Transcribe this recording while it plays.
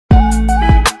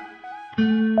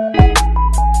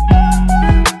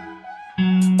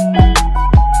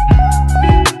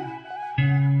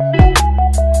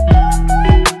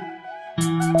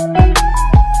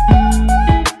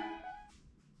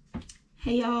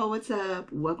y'all, what's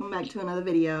up? Welcome back to another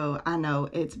video. I know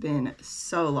it's been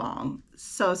so long,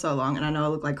 so long, and I know I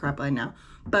look like crap right now,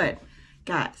 but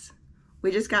guys,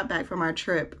 we just got back from our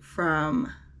trip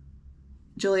from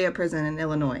Joliet Prison in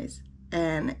Illinois,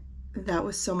 and that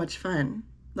was so much fun.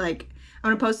 Like,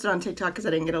 I'm gonna post it on TikTok because I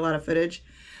didn't get a lot of footage,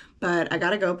 but I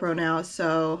got a GoPro now,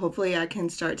 so hopefully I can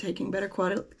start taking better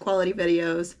quality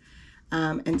videos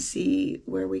and see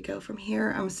where we go from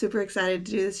here. I'm super excited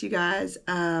to do this, you guys.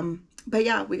 But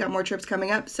yeah, we got more trips coming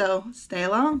up, so stay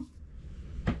along.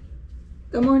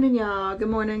 Good morning, y'all. Good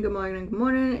morning, good morning, good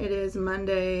morning. It is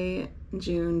Monday,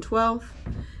 June 12th,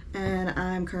 and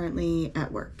I'm currently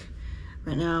at work.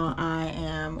 Right now, I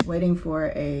am waiting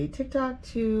for a TikTok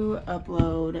to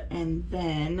upload, and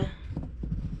then,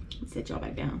 let's sit y'all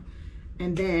back down.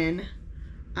 And then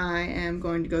I am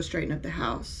going to go straighten up the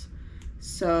house.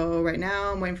 So right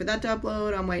now I'm waiting for that to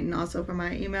upload. I'm waiting also for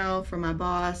my email from my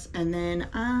boss, and then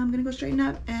I'm gonna go straighten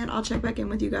up and I'll check back in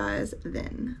with you guys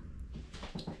then.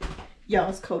 Y'all,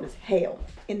 it's cold as hell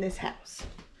in this house.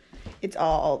 It's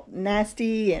all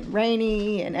nasty and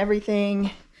rainy and everything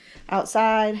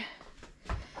outside,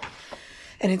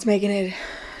 and it's making it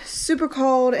super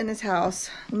cold in this house.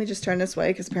 Let me just turn this way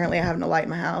because apparently I have no light in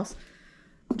my house.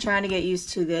 I'm trying to get used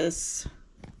to this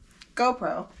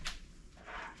GoPro,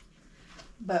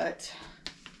 but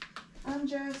I'm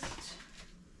just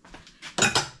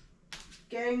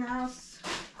getting the house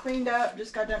cleaned up.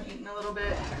 Just got done eating a little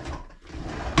bit.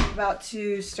 I'm about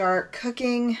to start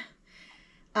cooking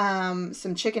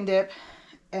some chicken dip,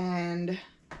 and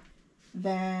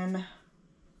then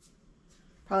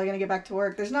probably gonna get back to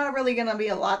work. There's not really gonna be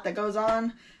a lot that goes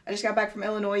on. I just got back from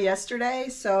Illinois yesterday,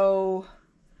 so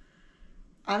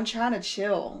I'm trying to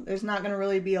chill. There's not gonna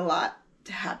really be a lot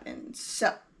to happen.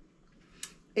 So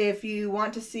if you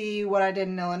want to see what I did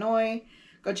in Illinois,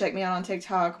 go check me out on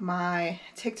TikTok. My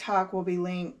TikTok will be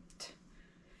linked.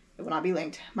 It will not be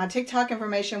linked. My TikTok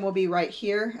information will be right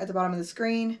here at the bottom of the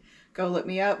screen. Go look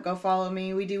me up. Go follow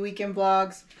me. We do weekend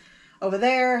vlogs over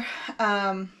there.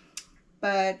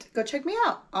 But go check me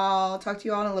out. I'll talk to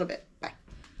you all in a little bit. Bye.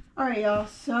 Alright, y'all.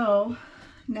 So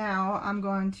now I'm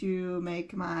going to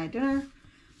make my dinner.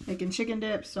 Making chicken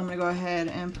dip. So I'm going to go ahead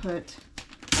and put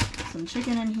some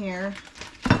chicken in here.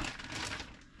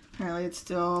 Apparently it's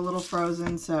still a little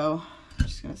frozen, so I'm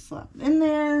just gonna slap it in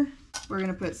there. We're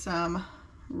gonna put some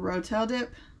Rotel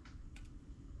dip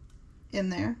in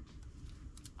there.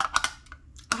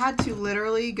 I had to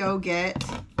literally go get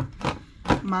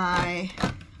my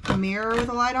mirror with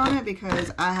a light on it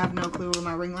because I have no clue where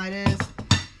my ring light is.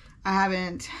 I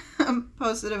haven't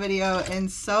posted a video in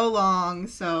so long,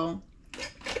 so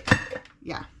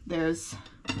yeah, there's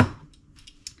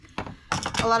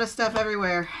a lot of stuff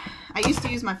everywhere. I used to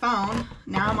use my phone.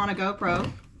 Now I'm on a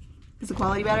GoPro. Is the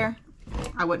quality better?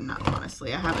 I wouldn't know,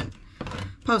 honestly. I haven't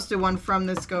posted one from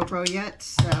this GoPro yet,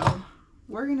 so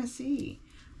we're gonna see.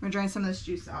 I'm gonna drain some of this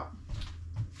juice out.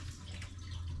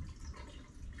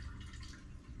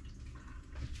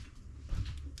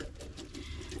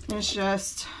 It's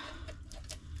just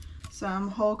some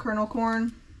whole kernel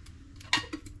corn.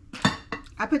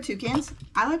 I put 2 cans.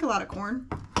 I like a lot of corn.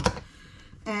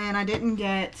 And I didn't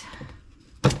get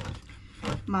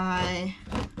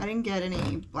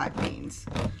any black beans.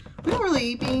 We don't really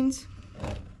eat beans.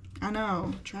 I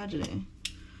know, tragedy.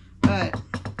 But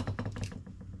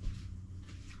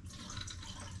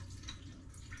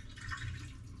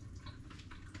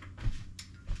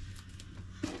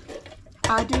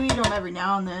I do eat them every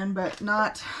now and then, but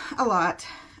not a lot.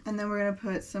 And then we're gonna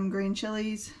put some green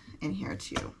chilies in here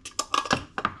too.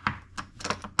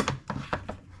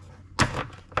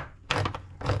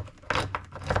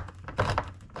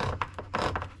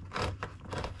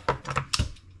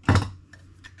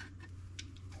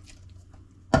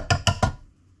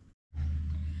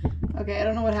 Okay, I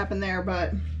don't know what happened there,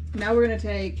 but now we're gonna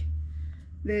take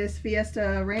this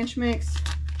Fiesta Ranch mix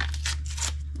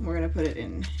and we're gonna put it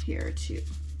in here too.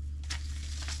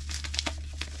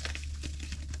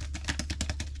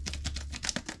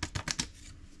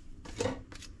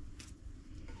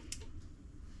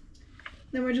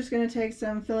 Then we're just gonna take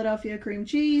some Philadelphia cream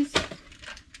cheese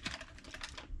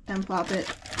and plop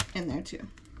it in there too.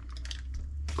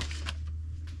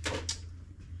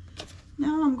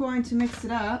 Now I'm going to mix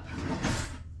it up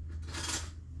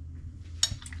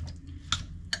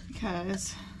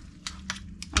because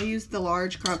I used the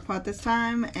large crock pot this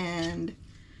time and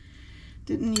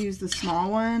didn't use the small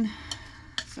one,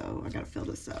 so I gotta fill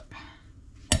this up.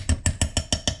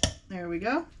 There we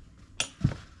go.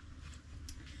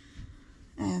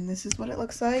 And this is what it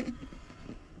looks like.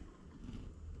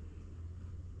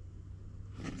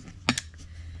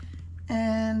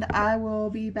 And and I will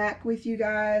be back with you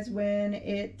guys when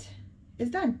it is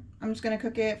done. I'm just gonna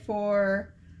cook it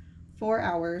for 4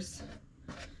 hours.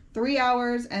 3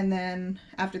 hours, and then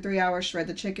after 3 hours, shred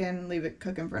the chicken, leave it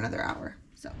cooking for another hour.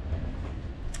 So,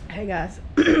 hey guys,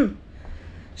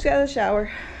 just got out of the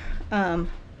shower.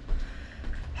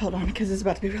 Hold on, because it's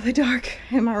about to be really dark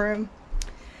in my room.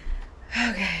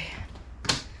 Okay,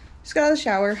 just got out of the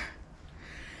shower,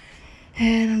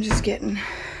 and I'm just getting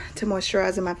to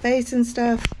moisturizing my face and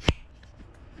stuff.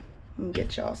 Let me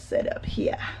get y'all set up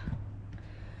here.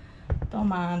 Don't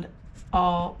mind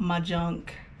all my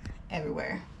junk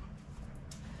everywhere.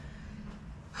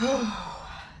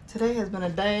 Today has been a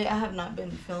day. I have not been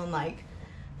feeling like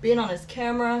being on this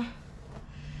camera,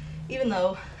 even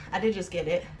though I did just get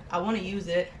it. I want to use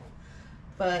it,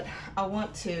 but I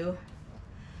want to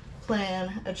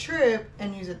plan a trip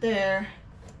and use it there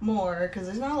more, because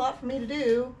there's not a lot for me to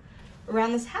do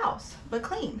around this house but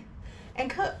clean and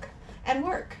cook and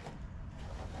work.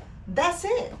 That's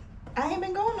it. I ain't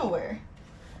been going nowhere.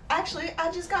 Actually,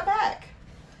 I just got back,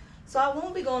 so I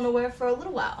won't be going nowhere for a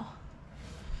little while.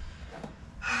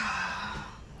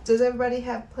 Does everybody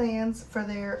have plans for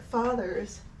their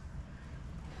fathers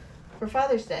for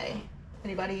Father's Day?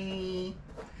 Anybody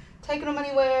taking them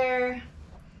anywhere?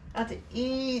 Out to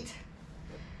eat?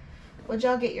 What'd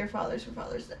y'all get your fathers for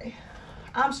Father's Day?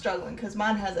 I'm struggling because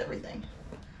mine has everything.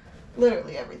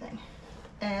 Literally everything.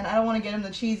 And I don't want to get him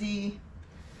the cheesy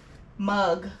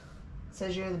mug that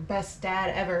says you're the best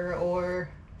dad ever, or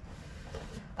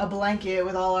a blanket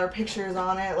with all our pictures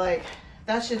on it. Like,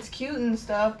 that shit's cute and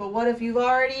stuff, but what if you've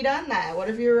already done that? What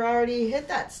if you're already hit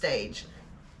that stage?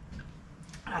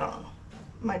 I don't know.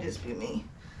 Might just be me.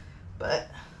 But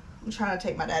I'm trying to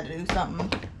take my dad to do something.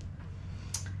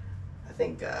 I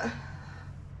think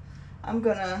I'm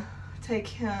gonna take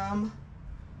him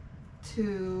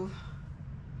to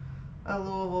a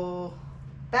Louisville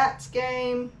Bats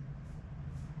game.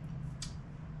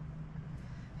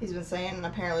 He's been saying, and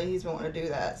apparently he's been wanting to do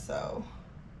that, so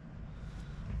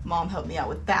Mom helped me out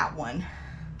with that one.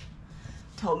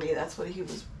 Told me that's what he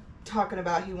was talking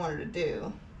about he wanted to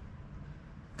do.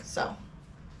 So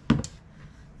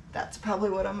that's probably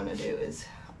what I'm gonna do, is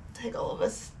take all of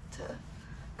us to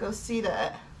go see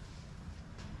that,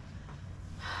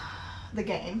 the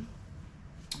game,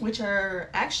 which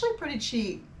are actually pretty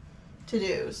cheap to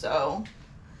do. So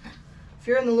if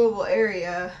you're in the Louisville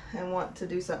area and want to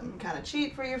do something kind of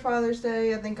cheap for your Father's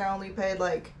Day, I think I only paid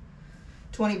like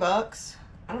 20 bucks.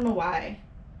 I don't know why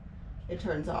it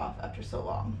turns off after so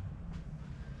long.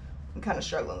 I'm kind of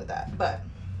struggling with that, but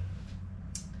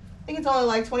I think it's only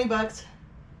like 20 bucks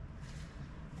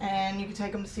and you can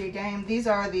take them to see a game. These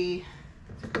are the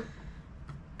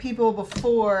people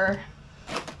before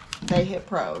they hit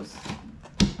pros.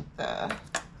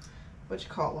 What you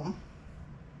call them?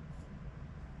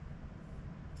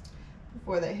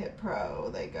 Before they hit pro,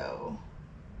 they go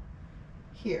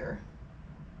here.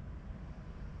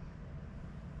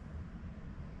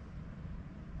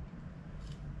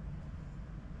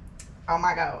 Oh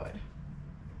my God.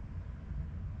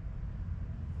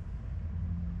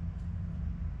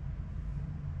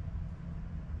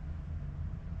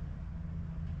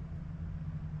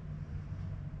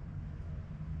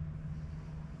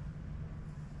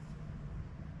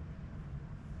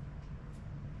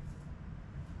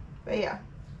 But yeah,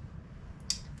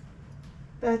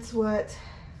 that's what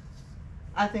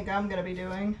I think I'm gonna be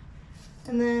doing.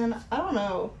 And then, I don't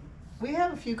know, we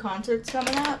have a few concerts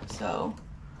coming up, so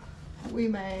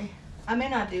I may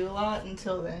not do a lot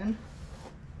until then.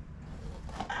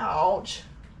 Ouch.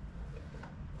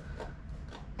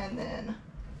 And then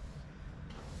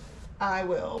I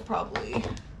will probably,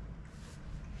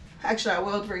 actually I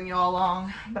will bring you all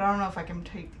along, but I don't know if I can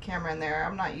take the camera in there.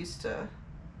 I'm not used to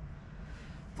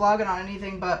vlogging on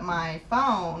anything but my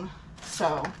phone,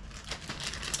 so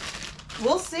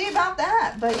we'll see about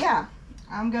that. But yeah,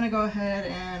 I'm gonna go ahead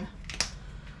and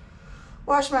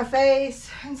wash my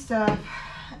face and stuff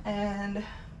and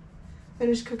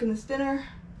finish cooking this dinner.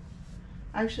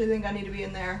 I actually think I need to be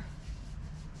in there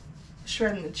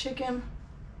shredding the chicken.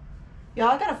 Y'all,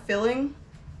 I got a filling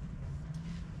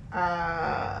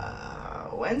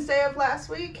Wednesday of last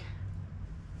week,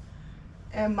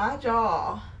 and my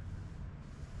jaw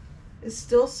is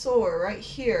still sore right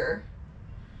here.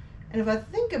 And if I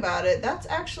think about it, that's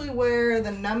actually where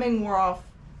the numbing wore off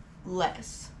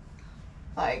less.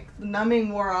 Like, the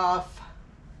numbing wore off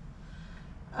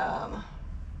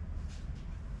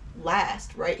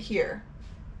last right here,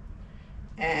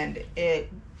 and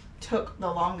it took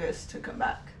the longest to come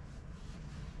back.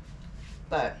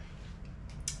 But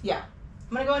yeah,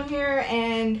 I'm gonna go in here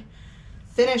and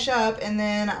finish up, and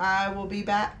then I will be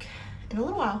back in a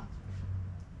little while.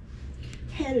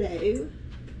 Hello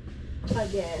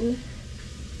again.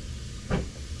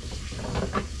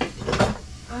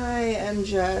 I am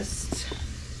just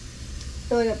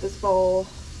filling up this bowl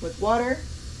with water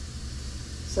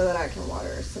so that I can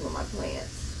water some of my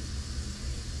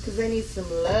plants, because they need some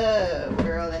love,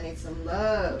 girl. They need some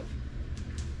love.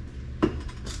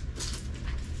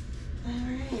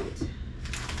 Alright.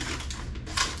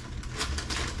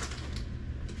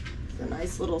 A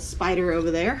nice little spider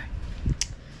over there.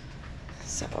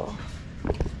 So,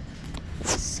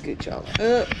 scoot y'all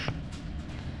up.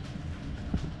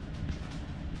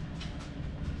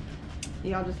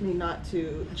 Y'all just need not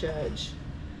to judge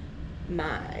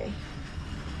my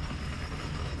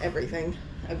everything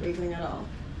at all.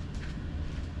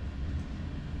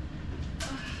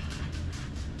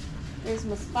 There's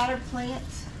my spider plant.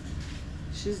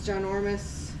 She's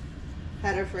ginormous.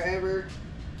 Had her forever.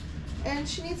 And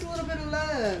she needs a little bit of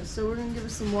love, so we're gonna give her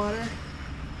some water.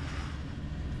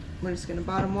 We're just gonna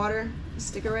bottom water,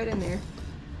 stick her right in there.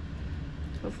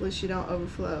 Hopefully she don't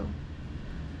overflow.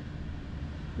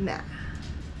 Nah.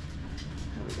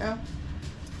 There we go.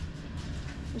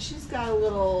 And she's got a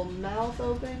little mouth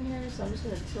open here, so I'm just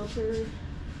gonna tilt her so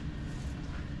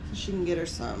she can get her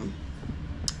some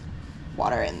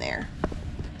water in there.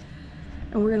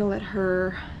 And we're gonna let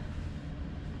her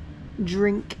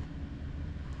drink.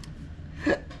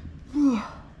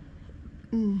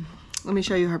 Let me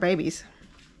show you her babies.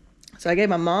 So I gave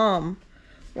my mom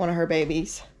one of her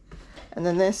babies, and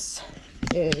then this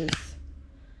is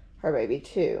her baby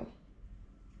too.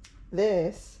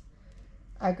 This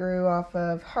I grew off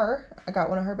of her. I got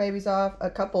one of her babies off, a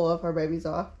couple of her babies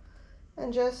off,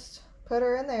 and just put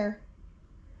her in there.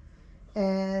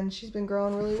 And she's been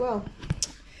growing really well.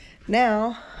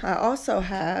 Now I also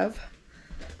have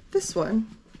this one,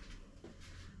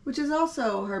 which is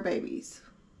also her babies.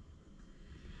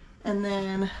 And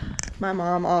then my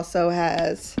mom also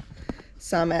has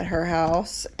some at her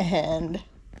house, and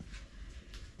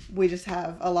we just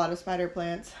have a lot of spider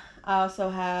plants. I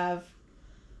also have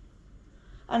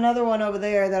another one over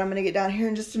there that I'm going to get down here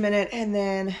in just a minute, and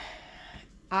then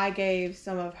I gave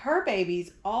some of her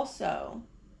babies also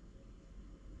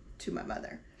to my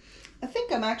mother. I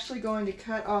think I'm actually going to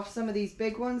cut off some of these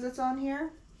big ones that's on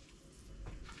here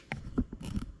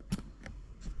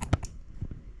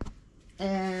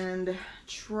and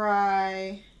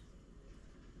try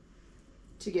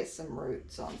to get some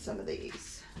roots on some of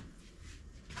these.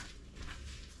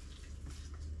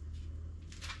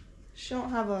 She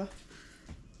don't have a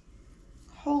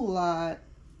whole lot,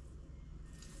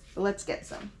 but let's get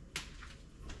some.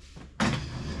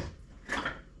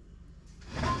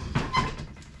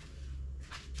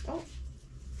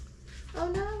 Oh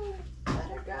no,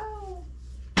 let her go.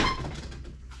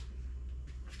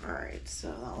 Alright, so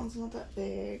that one's not that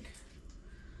big.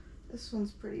 This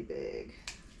one's pretty big.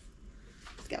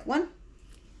 Let's get one.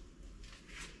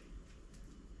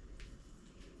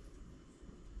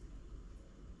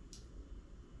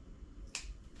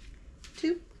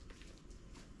 Two.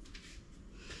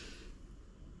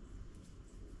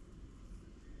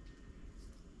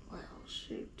 Well,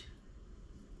 shoot.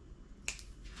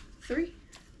 Three.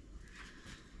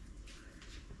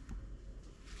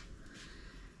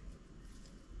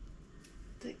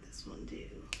 Take this one too.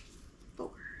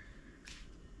 Four.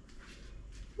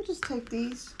 We'll just take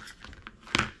these.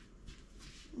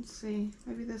 Let's see,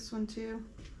 maybe this one too.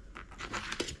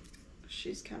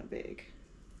 She's kind of big.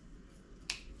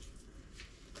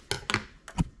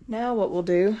 Now what we'll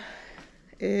do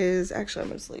is, actually I'm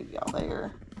gonna just leave y'all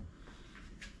there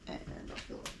and I'll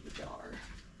fill up the jar.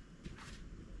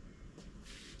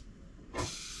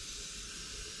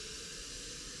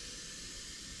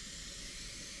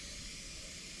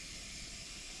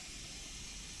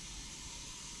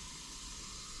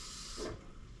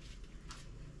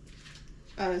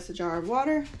 This a jar of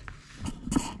water,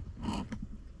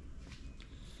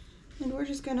 and we're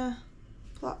just gonna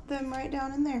plop them right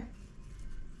down in there.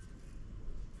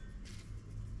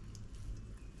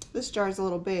 This jar is a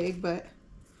little big, but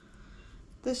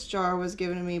this jar was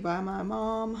given to me by my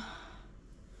mom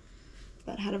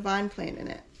that had a vine plant in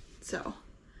it, so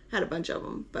I had a bunch of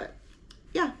them. But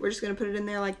yeah, we're just gonna put it in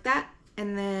there like that,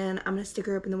 and then I'm gonna stick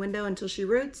her up in the window until she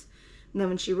roots. And then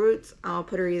when she roots, I'll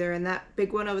put her either in that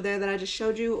big one over there that I just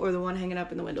showed you, or the one hanging up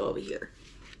in the window over here.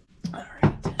 All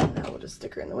right, now we'll just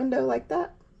stick her in the window like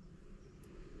that.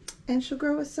 And she'll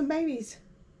grow with some babies.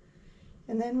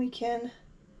 And then we can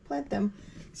plant them.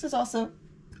 This is also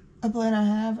a plant I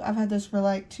have. I've had this for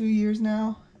like 2 years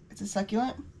now. It's a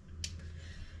succulent.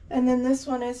 And then this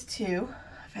one is too.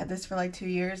 I've had this for like 2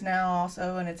 years now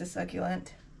also, and it's a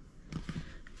succulent.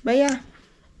 But yeah.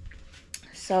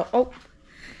 So, oh.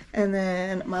 And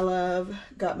then my love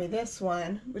got me this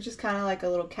one, which is kind of like a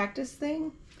little cactus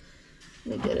thing.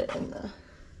 Let me get it in the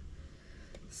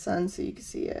sun so you can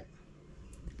see it.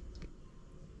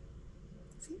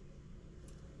 See?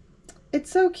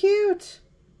 It's so cute.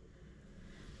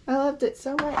 I loved it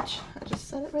so much. I just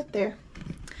set it right there.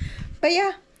 But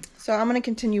yeah, so I'm going to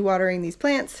continue watering these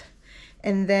plants,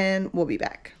 and then we'll be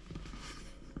back.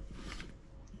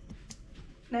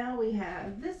 Now we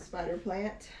have this spider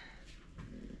plant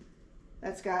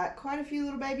that's got quite a few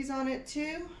little babies on it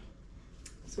too.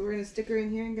 So we're going to stick her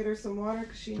in here and get her some water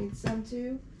because she needs some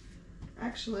too.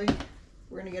 Actually,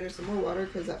 we're going to get her some more water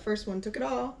because that first one took it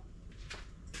all.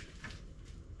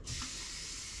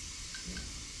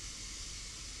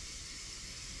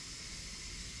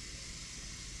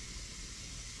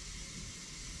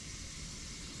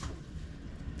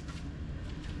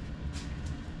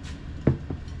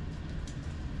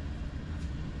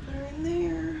 Put her in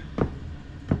there.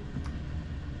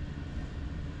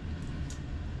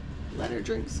 Let her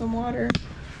drink some water.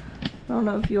 I don't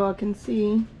know if you all can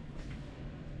see.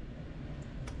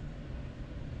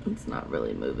 It's not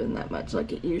really moving that much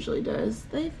like it usually does.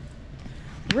 They've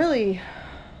really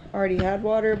already had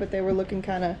water, but they were looking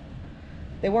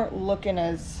they weren't looking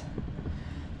as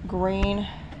green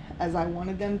as I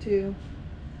wanted them to.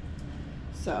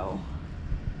 So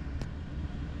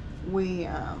we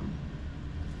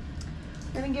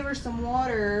gonna give her some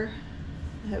water,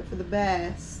 hope for the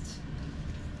best.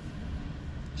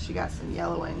 She got some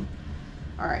yellowing.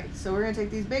 All right, so we're gonna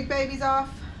take these big babies off.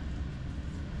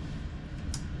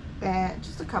 And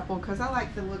just a couple, because I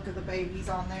like the look of the babies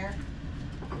on there.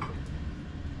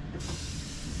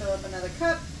 Fill up another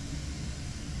cup.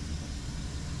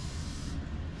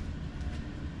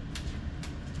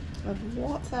 Of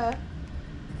water.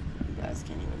 You guys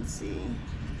can't even see.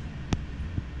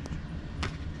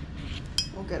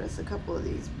 We'll get us a couple of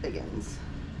these big ones.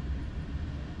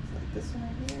 Like this one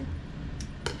right here.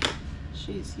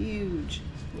 She's huge.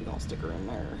 We're gonna stick her in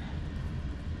there.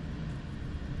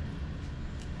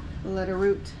 Let her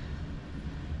root.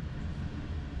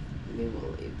 Maybe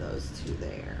we'll leave those two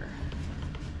there.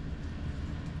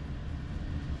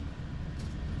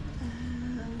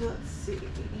 And let's see. Yeah,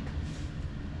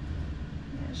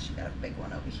 she got a big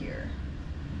one over here.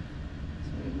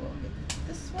 So we will get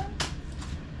this one.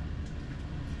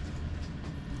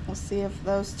 We'll see if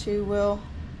those two will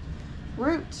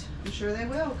root. I'm sure they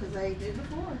will because they did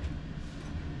before.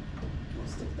 We'll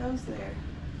stick those there.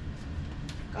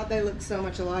 God, they look so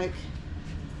much alike.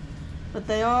 But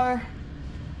they are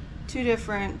two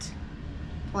different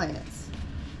plants.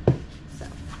 So,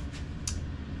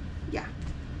 yeah.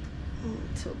 I'm gonna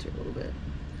tilt her a little bit.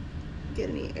 Get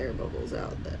any air bubbles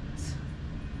out that's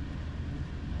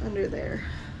under there.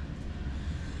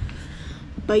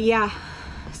 But yeah,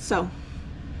 so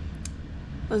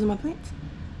those are my plants.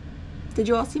 Did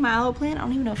you all see my aloe plant? I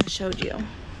don't even know if I showed you.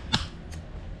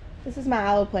 This is my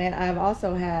aloe plant I've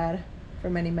also had for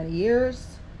many, many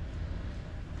years.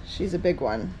 She's a big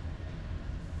one.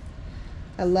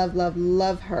 I love, love,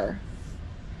 love her.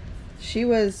 She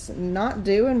was not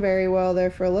doing very well there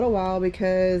for a little while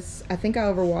because I think I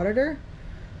overwatered her.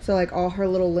 So like all her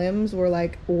little limbs were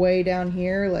like way down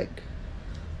here, like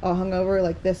all hung over,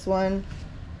 like this one.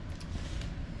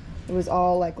 It was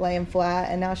all like laying flat,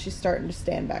 and now she's starting to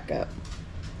stand back up.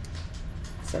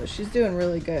 So she's doing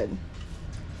really good.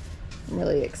 I'm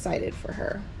really excited for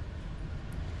her.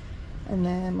 And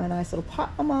then my nice little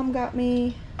pot my mom got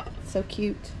me. So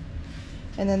cute.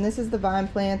 And then this is the vine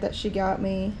plant that she got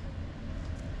me,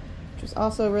 which was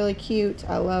also really cute.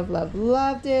 I love, love,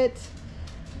 loved it.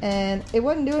 And it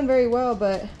wasn't doing very well,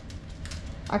 but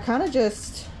I kind of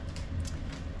just,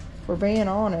 if we're being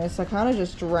honest, I kind of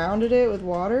just drowned it with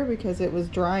water because it was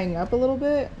drying up a little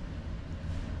bit.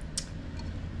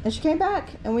 And she came back,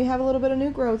 and we have a little bit of new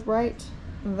growth right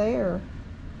there.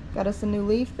 Got us a new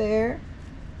leaf there.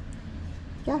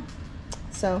 Yeah,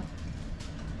 so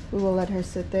we will let her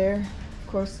sit there. Of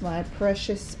course, my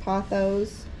precious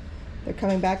pothos, they're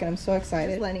coming back, and I'm so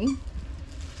excited. Lenny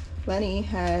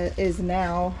is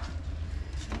now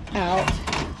out.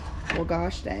 Well,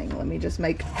 gosh dang, let me just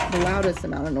make the loudest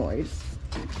amount of noise.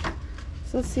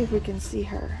 So let's see if we can see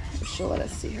her, if she'll let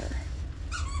us see her.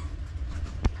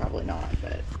 Probably not,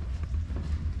 but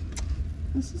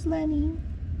this is Lenny.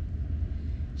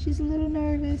 She's a little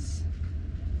nervous.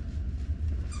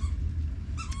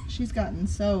 She's gotten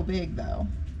so big though.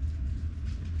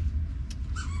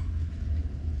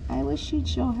 I wish she'd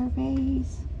show her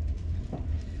face.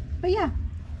 But yeah,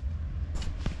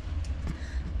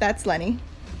 that's Lenny.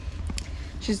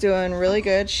 She's doing really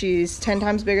good. She's 10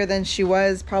 times bigger than she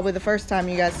was probably the first time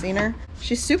you guys seen her.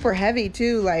 She's super heavy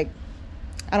too. Like,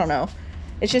 I don't know.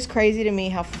 It's just crazy to me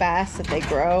how fast that they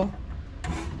grow.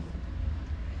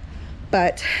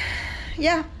 But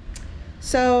yeah,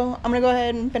 so I'm gonna go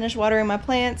ahead and finish watering my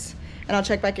plants, and I'll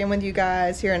check back in with you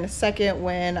guys here in a second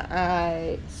when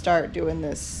I start doing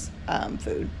this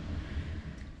food.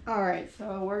 All right,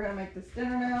 so we're gonna make this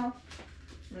dinner now.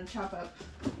 I'm gonna chop up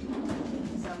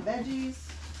some veggies.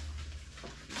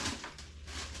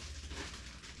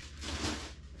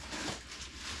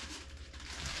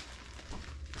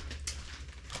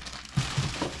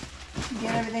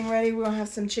 Get everything ready. We're gonna have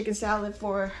some chicken salad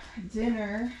for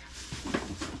dinner.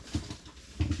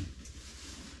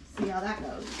 See how that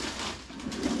goes.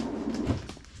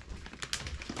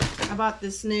 I bought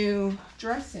this new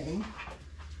dressing.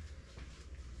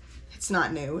 It's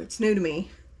not new, it's new to me.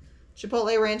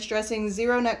 Chipotle ranch dressing,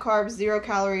 0 net carbs, 0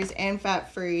 calories, and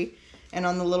fat free. And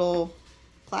on the little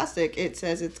plastic, it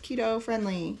says it's keto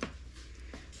friendly.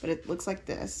 But it looks like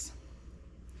this.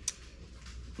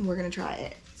 We're gonna try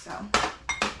it, so.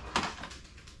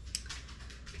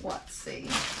 Let's see.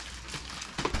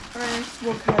 First,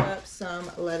 we'll cut up some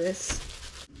lettuce.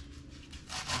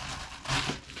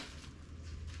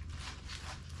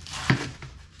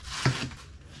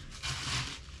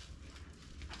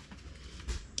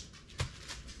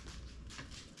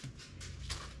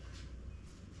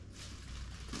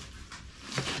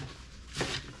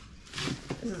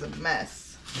 This is a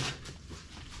mess.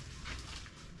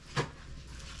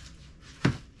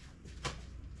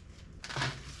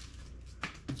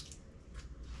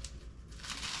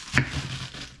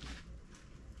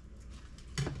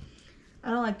 I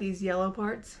don't like these yellow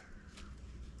parts.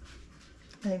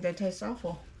 I think they taste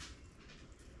awful.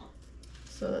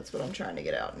 So that's what I'm trying to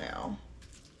get out now.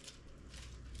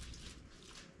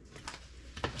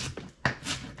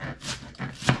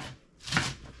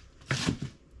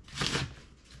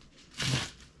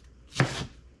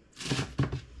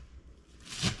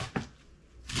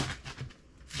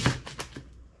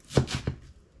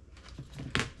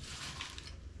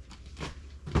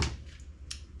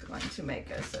 Going to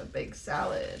make us a big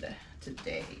salad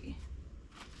today.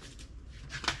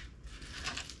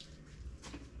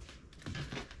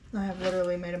 I have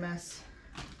literally made a mess.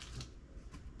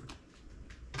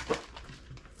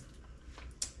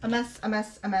 A mess, a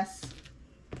mess, a mess.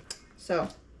 So,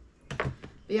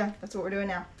 yeah, that's what we're doing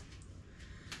now.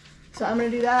 So I'm gonna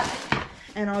do that,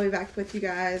 and I'll be back with you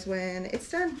guys when it's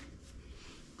done.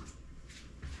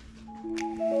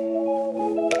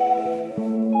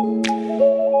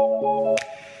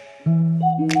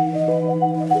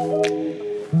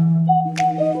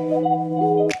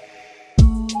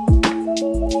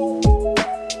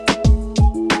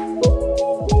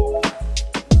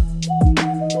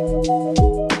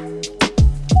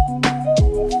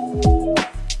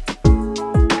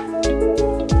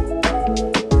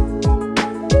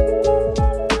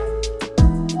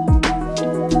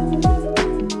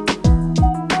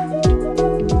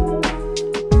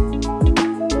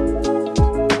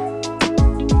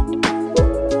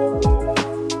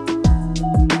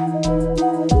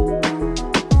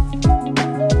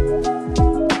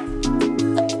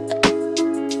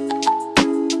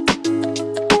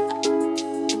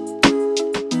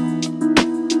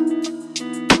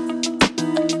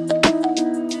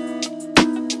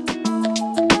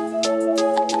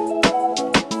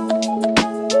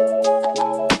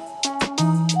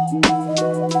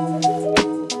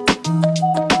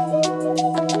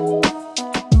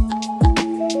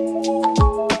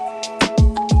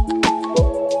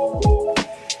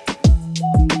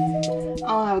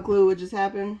 Glue would just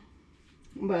happen,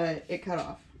 but it cut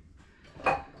off.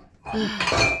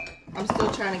 I'm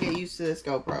still trying to get used to this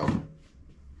GoPro,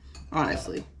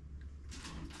 honestly.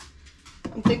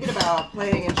 I'm thinking about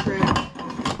planning a trip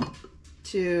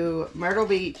to Myrtle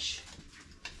Beach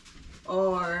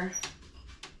or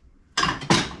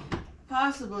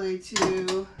possibly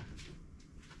to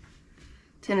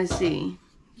Tennessee.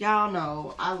 Y'all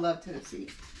know I love Tennessee.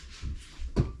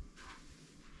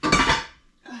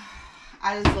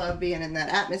 I just love being in that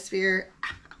atmosphere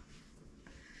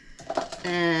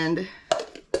and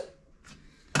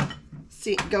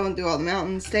going through all the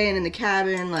mountains, staying in the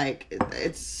cabin. Like,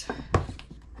 it's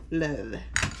love.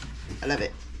 I love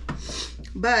it.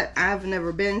 But I've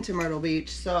never been to Myrtle Beach,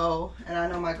 so, and I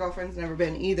know my girlfriend's never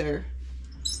been either.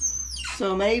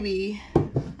 So maybe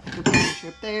I could plan a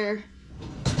trip there.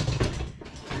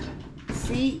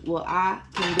 See what I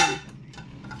can do.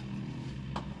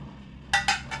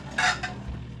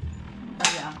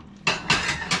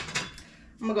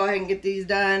 I'm gonna go ahead and get these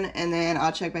done, and then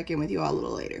I'll check back in with you all a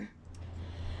little later.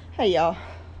 Hey y'all,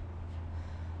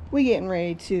 we getting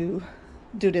ready to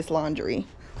do this laundry.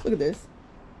 Look at this.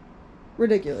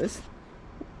 Ridiculous.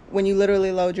 When you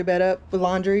literally load your bed up with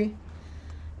laundry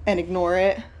and ignore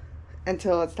it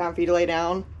until it's time for you to lay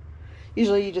down.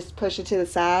 Usually you just push it to the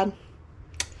side.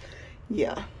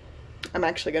 Yeah, I'm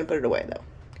actually gonna put it away though.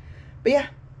 But yeah,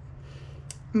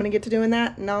 I'm gonna get to doing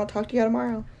that and I'll talk to you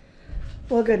tomorrow.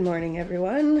 Well, good morning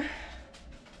everyone.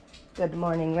 Good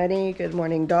morning, Lenny. Good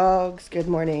morning, dogs. Good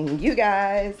morning, you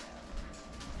guys.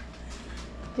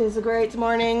 It is a great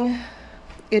morning.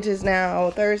 It is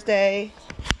now Thursday.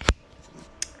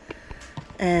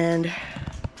 And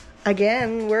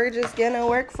again, we're just gonna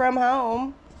work from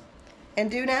home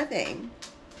and do nothing.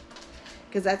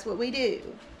 Because that's what we do.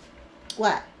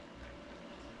 What?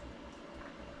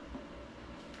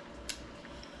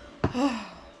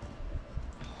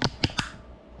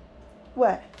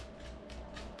 What?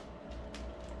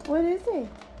 What is it?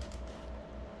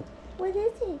 What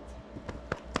is it?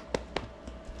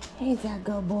 He's a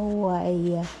good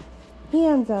boy.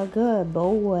 He's a good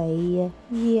boy.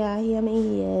 Yeah, him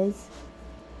is.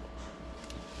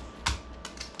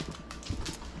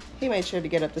 He made sure to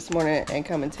get up this morning and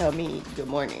come and tell me good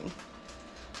morning.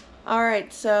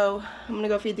 Alright, so I'm gonna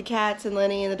go feed the cats and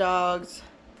Lenny and the dogs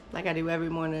like I do every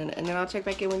morning, and then I'll check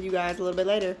back in with you guys a little bit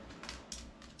later.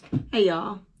 Hey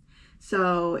y'all.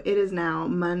 So it is now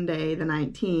Monday the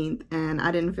 19th and I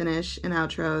didn't finish an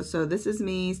outro, so this is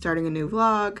me starting a new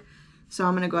vlog. So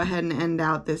I'm gonna go ahead and end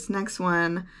out this next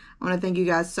one. I want to thank you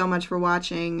guys so much for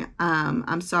watching.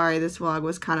 I'm sorry this vlog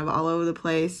was kind of all over the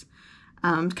place.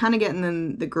 I'm kind of getting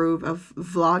in the groove of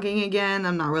vlogging again.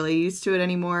 I'm not really used to it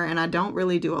anymore and I don't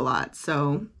really do a lot.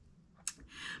 So,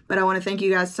 but I want to thank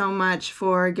you guys so much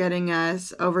for getting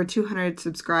us over 200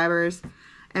 subscribers.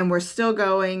 And we're still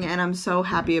going, and I'm so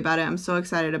happy about it. I'm so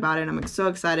excited about it. I'm so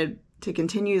excited to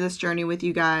continue this journey with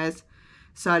you guys.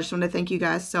 So I just want to thank you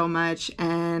guys so much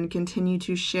and continue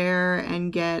to share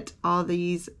and get all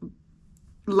these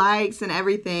likes and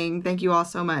everything. Thank you all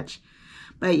so much.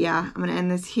 But yeah, I'm going to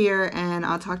end this here, and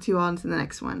I'll talk to you all into the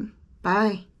next one.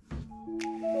 Bye.